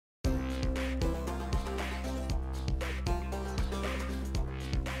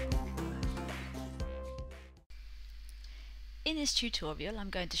In this tutorial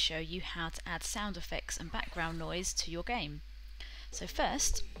I'm going to show you how to add sound effects and background noise to your game. So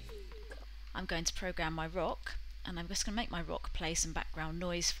first I'm going to program my rock, and I'm just going to make my rock play some background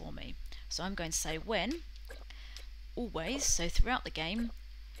noise for me. So I'm going to say when, always, so throughout the game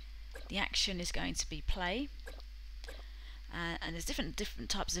the action is going to be play, and there's different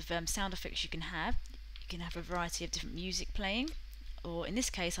types of sound effects you can have. You can have a variety of different music playing, or in this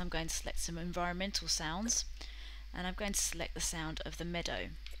case I'm going to select some environmental sounds, and I'm going to select the sound of the meadow.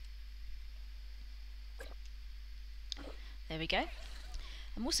 There we go.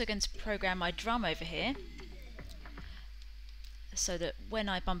 I'm also going to program my drum over here so that when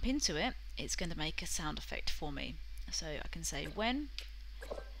I bump into it, it's going to make a sound effect for me. So I can say when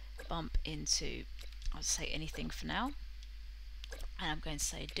bump into, I'll say anything for now, and I'm going to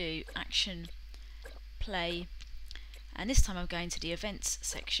say do action play, and this time I'm going to the events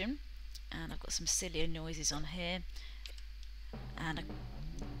section, and I've got some sillier noises on here, and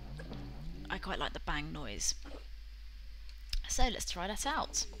I quite like the bang noise. So let's try that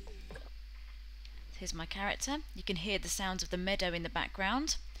out. Here's my character. You can hear the sounds of the meadow in the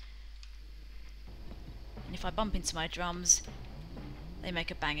background, and if I bump into my drums they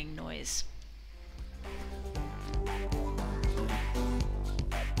make a banging noise.